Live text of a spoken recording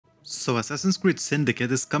So Assassin's Creed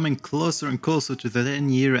Syndicate is coming closer and closer to the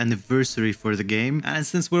 10-year anniversary for the game, and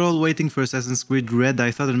since we're all waiting for Assassin's Creed Red,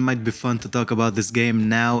 I thought it might be fun to talk about this game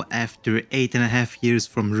now after 8.5 years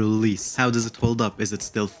from release. How does it hold up? Is it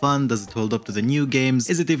still fun? Does it hold up to the new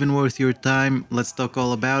games? Is it even worth your time? Let's talk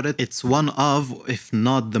all about it. It's one of, if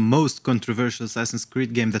not the most controversial Assassin's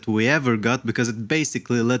Creed game that we ever got, because it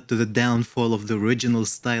basically led to the downfall of the original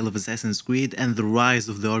style of Assassin's Creed and the rise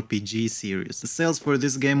of the RPG series. The sales for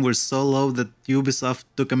this game were so low that Ubisoft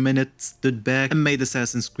took a minute, stood back, and made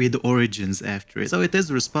Assassin's Creed Origins after it. So it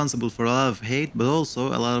is responsible for a lot of hate, but also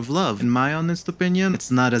a lot of love. In my honest opinion,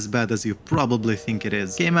 it's not as bad as you probably think it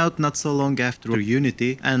is. It came out not so long after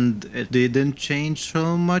Unity, and it didn't change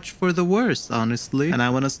so much for the worse, honestly. And I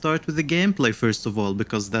want to start with the gameplay first of all,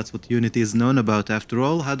 because that's what Unity is known about after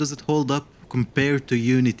all. How does it hold up compared to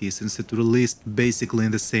Unity, since it released basically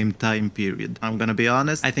in the same time period? I'm gonna be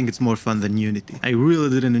honest, I think it's more fun than Unity. I really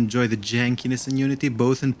didn't enjoy the jankiness in Unity,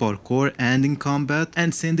 both in parkour and in combat,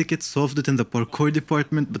 and Syndicate solved it in the parkour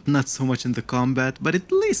department, but not so much in the combat, but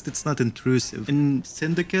at least it's not intrusive. In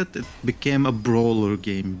Syndicate, it became a brawler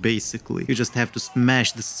game, basically. You just have to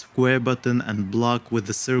smash the square button and block with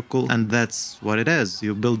the circle, and that's what it is.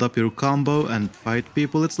 You build up your combo and fight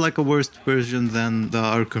people. It's like a worse version than the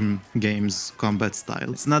Arkham games combat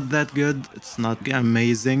style. It's not that good, it's not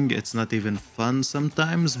amazing, it's not even fun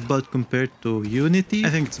sometimes, but compared to Unity, I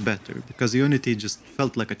think it's better, because Unity just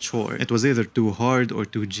felt like a chore. It was either too hard or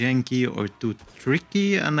too janky or too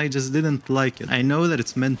tricky, and I just didn't like it. I know that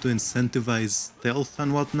it's meant to incentivize stealth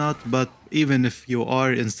and whatnot, but even if you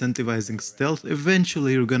are incentivizing stealth,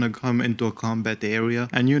 eventually you're gonna come into a combat area,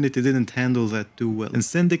 and Unity didn't handle that too well. In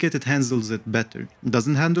Syndicate, it handles it better. It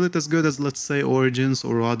doesn't handle it as good as, let's say, Origins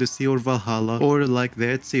or Odyssey or Valhalla, or like the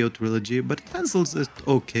Ezio trilogy, but it handles it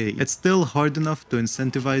okay. It's still hard enough to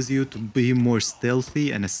incentivize you to be more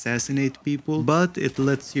stealthy and assassinate people, but it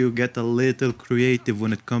lets you get a little creative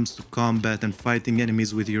when it comes to combat and fighting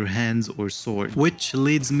enemies with your hands or sword. Which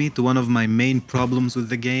leads me to one of my main problems with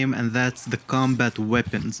the game, and that's the combat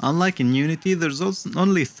weapons. Unlike in Unity, there's also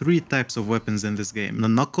only 3 types of weapons in this game: the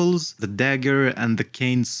knuckles, the dagger, and the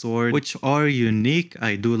cane sword, which are unique.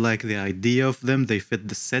 I do like the idea of them, they fit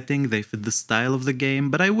the setting, they fit the style of the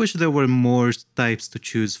game, but I wish there were more types to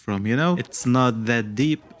choose from, you know? It's not that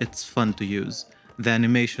deep, it's fun to use. The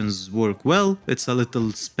animations work well, it's a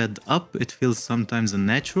little sped up, it feels sometimes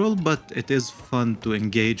unnatural, but it is fun to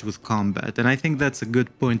engage with combat, and I think that's a good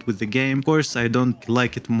point with the game. Of course, I don't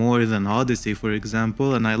like it more than Odyssey, for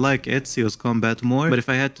example, and I like Ezio's combat more, but if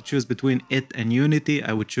I had to choose between it and Unity,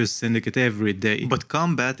 I would choose Syndicate every day. But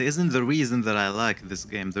combat isn't the reason that I like this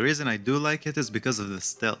game. The reason I do like it is because of the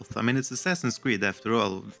stealth. I mean, it's Assassin's Creed after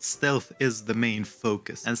all. Stealth is the main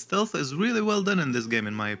focus, and stealth is really well done in this game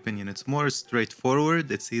in my opinion. It's more straightforward,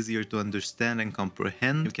 it's easier to understand and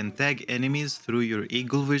comprehend. You can tag enemies through your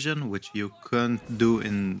eagle vision, which you can't do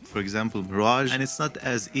in, for example, Mirage, and it's not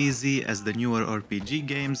as easy as the newer RPG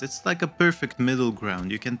games. It's like a perfect middle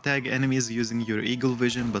ground. You can tag enemies using your eagle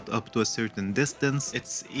vision, but up to a certain distance.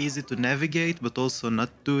 It's easy to navigate, but also not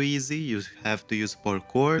too easy. You have to use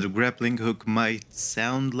parkour. The grappling hook might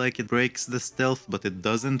sound like it breaks the stealth, but it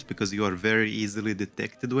doesn't, because you are very easily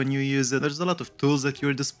detected when you use it. There's a lot of tools at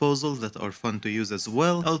your disposal that are fun to use as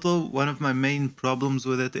well, although one of my main problems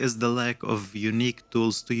with it is the lack of unique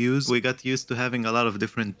tools to use. We got used to having a lot of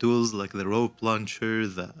different tools like the rope launcher,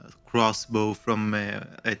 the crossbow from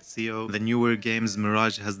Ezio. The newer games,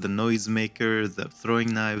 Mirage has the noisemaker, the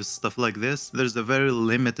throwing knives, stuff like this. There's a very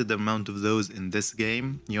limited amount of those in this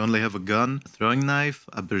game. You only have a gun, a throwing knife,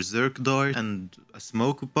 a berserk dart, and a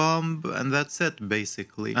smoke bomb, and that's it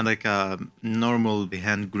basically. And like a normal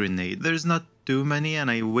hand grenade. There's not too many,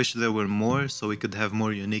 and I wish there were more so we could have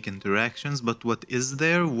more unique interactions, but what is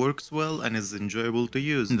there works well and is enjoyable to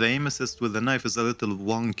use. The aim assist with the knife is a little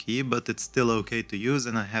wonky, but it's still okay to use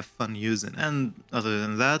and I have fun using. And other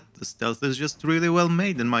than that, the stealth is just really well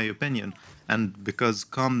made in my opinion. And because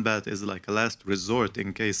combat is like a last resort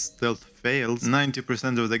in case stealth fails,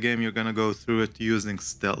 90% of the game you're gonna go through it using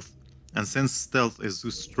stealth. And since stealth is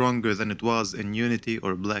stronger than it was in Unity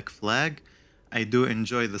or Black Flag, I do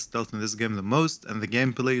enjoy the stealth in this game the most, and the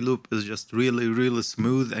gameplay loop is just really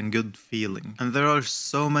smooth and good feeling. And there are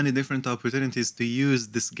so many different opportunities to use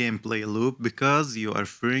this gameplay loop because you are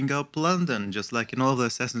freeing up London, just like in all the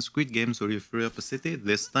Assassin's Creed games where you free up a city.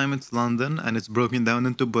 This time it's London, and it's broken down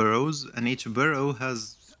into boroughs, and each borough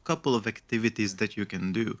has a couple of activities that you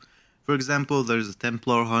can do. For example, there's a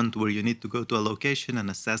Templar hunt where you need to go to a location and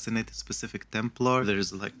assassinate a specific Templar.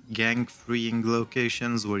 There's like gang freeing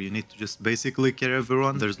locations where you need to just basically kill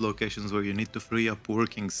everyone. There's locations where you need to free up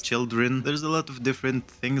working children. There's a lot of different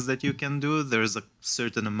things that you can do. There's a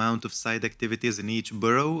certain amount of side activities in each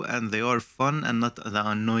burrow, and they are fun and not the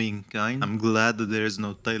annoying kind. I'm glad that there is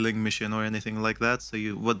no tiling mission or anything like that. So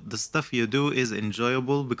the stuff you do is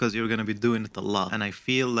enjoyable because you're gonna be doing it a lot. And I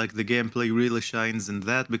feel like the gameplay really shines in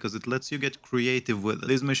that because it lets you get creative with it.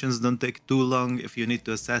 These missions don't take too long. If you need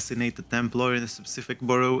to assassinate a Templar in a specific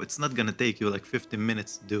burrow, it's not gonna take you like 15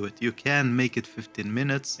 minutes to do it. You can make it 15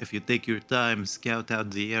 minutes if you take your time, scout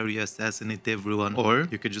out the area, assassinate everyone, or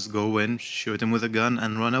you could just go in, shoot him with a gun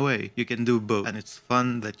and run away. You can do both, and it's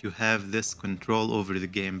fun that you have this control over the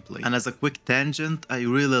gameplay. And as a quick tangent, I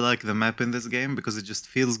really like the map in this game because it just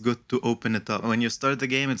feels good to open it up. When you start the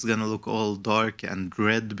game, it's gonna look all dark and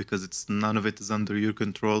red because none of it is under your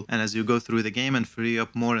control, and as you go through the game and free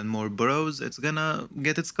up more and more burrows, it's gonna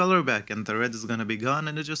get its color back and the red is gonna be gone,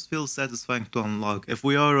 and it just feels satisfying to unlock. If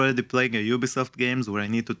we are already playing a Ubisoft games where I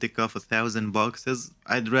need to tick off 1,000 boxes,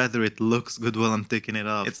 I'd rather it looks good while I'm ticking it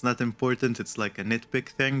off. It's not important, it's like a nitpick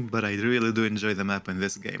thing, but I really do enjoy the map in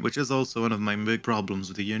this game, which is also one of my big problems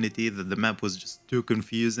with the Unity, that the map was just too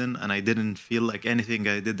confusing and I didn't feel like anything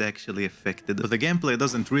I did actually affected it. But the gameplay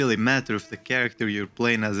doesn't really matter if the character you're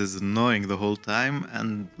playing as is annoying the whole time,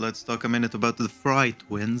 and let's talk a minute about the Fright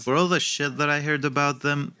Winds. For all the shit that I heard about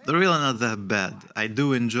them, they're really not that bad. I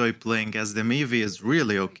do enjoy playing as them. Evie is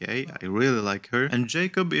really okay, I really like her, and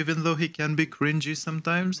Jacob, even though he can be cringy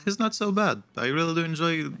sometimes, he's not so bad. I really do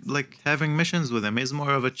enjoy like having missions with him. He's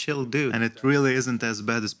more of a chill dude, and it really isn't as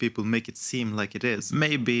bad as people make it seem like it is.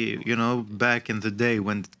 Maybe, you know, back in the day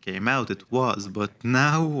when it came out it was, but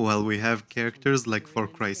now, while we have characters like Far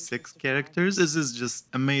Cry 6 characters, this is just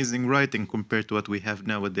amazing writing compared to what we have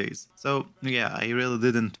nowadays. So yeah, I really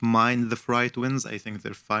didn't mind the Fright Winds. I think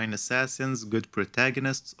they're fine assassins, good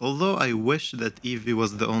protagonists, although I wish that Evie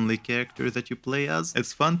was the only character that you play as.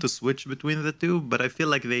 It's fun to switch between the two, but I feel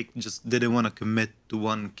like they just didn't want to commit to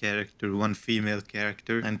one character, one female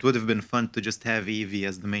character, and it would have been fun to just have Evie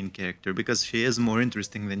as the main character because she is more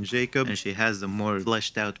interesting than Jacob and she has a more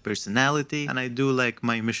fleshed out personality, and I do like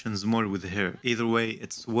my missions more with her. Either way,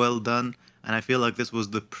 it's well done. And I feel like this was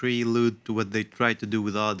the prelude to what they tried to do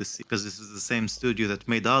with Odyssey, because this is the same studio that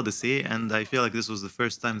made Odyssey, and I feel like this was the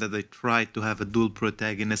first time that they tried to have a dual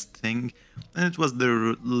protagonist thing, and it was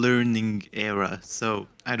their learning era, so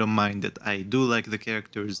I don't mind it. I do like the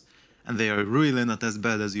characters, and they are really not as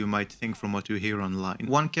bad as you might think from what you hear online.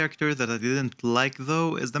 One character that I didn't like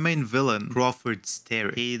though is the main villain, Crawford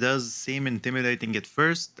Sterry. He does seem intimidating at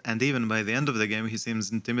first, and even by the end of the game he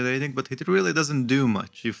seems intimidating, but he really doesn't do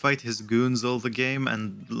much. You fight his goons all the game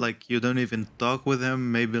and like you don't even talk with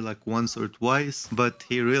him, maybe like once or twice, but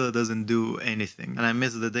he really doesn't do anything. And I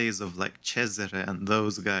miss the days of like Cesare and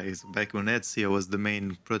those guys, back when Ezio was the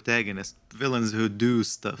main protagonist. Villains who do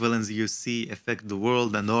stuff, villains you see affect the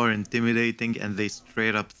world and are intimidating, and they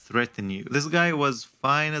straight up threaten you. This guy was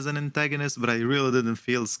fine as an antagonist, but I really didn't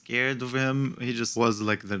feel scared of him. He just was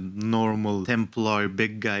like the normal Templar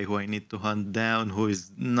big guy who I need to hunt down, who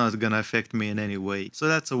is not gonna affect me in any way. So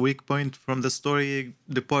that's a weak point from the story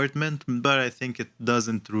department, but I think it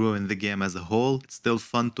doesn't ruin the game as a whole. It's still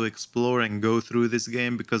fun to explore and go through this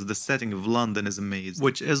game because the setting of London is amazing,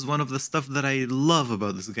 which is one of the stuff that I love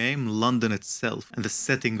about this game, London itself and the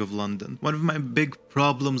setting of London. One of my big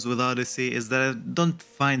problems with Odyssey is that I don't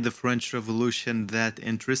find the French Revolution that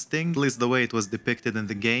interesting, at least the way it was depicted in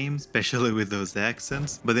the game, especially with those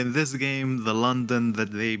accents. But in this game, the London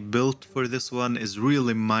that they built for this one is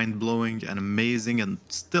really mind-blowing and amazing and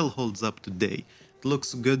still holds up today. It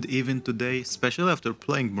looks good even today, especially after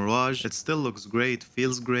playing Mirage. It still looks great,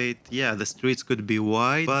 feels great. Yeah, the streets could be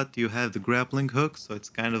wide, but you have the grappling hook, so it's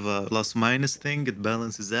kind of a plus-minus thing. It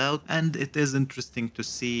balances out, and it is interesting to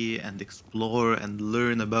see and explore and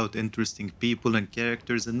learn about interesting people and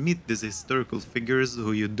characters and meet these historical figures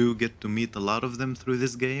who you do get to meet a lot of them through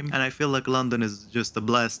this game. And I feel like London is just a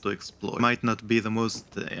blast to explore. It might not be the most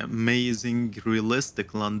amazing,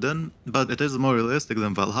 realistic London, but it is more realistic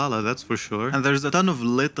than Valhalla, that's for sure. And there's a ton of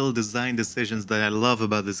little design decisions that I love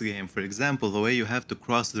about this game. For example, the way you have to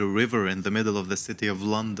cross the river in the middle of the city of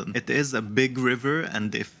London. It is a big river,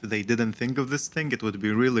 and if they didn't think of this thing, it would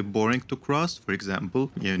be really boring to cross. For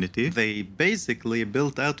example, Unity. They basically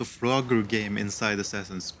built out a Frogger game inside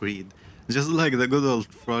Assassin's Creed. Just like the good old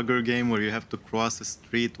Frogger game where you have to cross a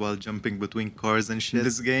street while jumping between cars and shit.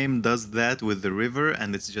 This game does that with the river,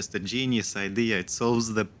 and it's just a genius idea. It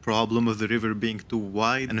solves the problem of the river being too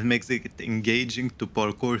wide, and it makes it engaging to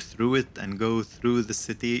parkour through it and go through the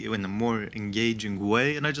city in a more engaging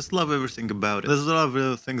way, and I just love everything about it. There's a lot of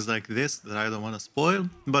little things like this that I don't want to spoil,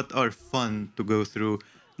 but are fun to go through,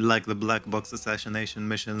 like the black box assassination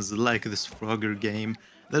missions, like this Frogger game.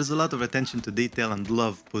 There's a lot of attention to detail and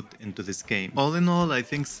love put into this game. All in all, I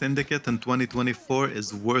think Syndicate in 2024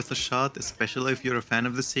 is worth a shot, especially if you're a fan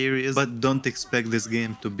of the series, but don't expect this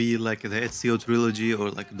game to be like the Ezio trilogy or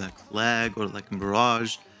like Black Flag or like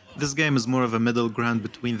Mirage. This game is more of a middle ground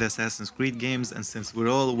between the Assassin's Creed games, and since we're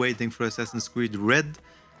all waiting for Assassin's Creed Red,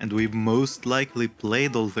 and we most likely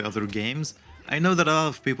played all the other games, I know that a lot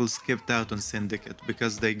of people skipped out on Syndicate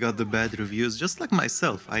because they got the bad reviews, just like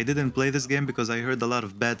myself. I didn't play this game because I heard a lot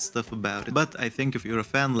of bad stuff about it. But I think if you're a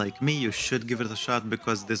fan like me, you should give it a shot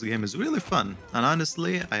because this game is really fun. And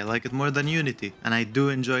honestly, I like it more than Unity, and I do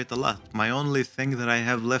enjoy it a lot. My only thing that I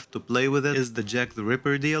have left to play with it is the Jack the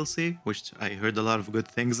Ripper DLC, which I heard a lot of good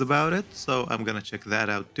things about it, so I'm gonna check that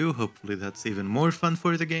out too. Hopefully that's even more fun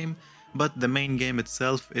for the game. But the main game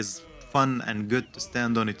itself is fun and good to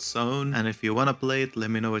stand on its own, and if you wanna play it, let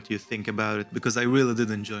me know what you think about it, because I really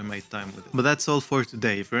did enjoy my time with it. But that's all for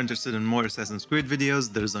today. If you're interested in more Assassin's Creed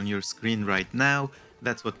videos, there's on your screen right now.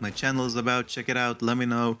 That's what my channel is about. Check it out, let me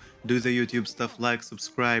know, do the YouTube stuff, like,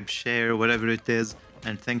 subscribe, share, whatever it is,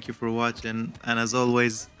 and thank you for watching, and as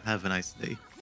always, have a nice day.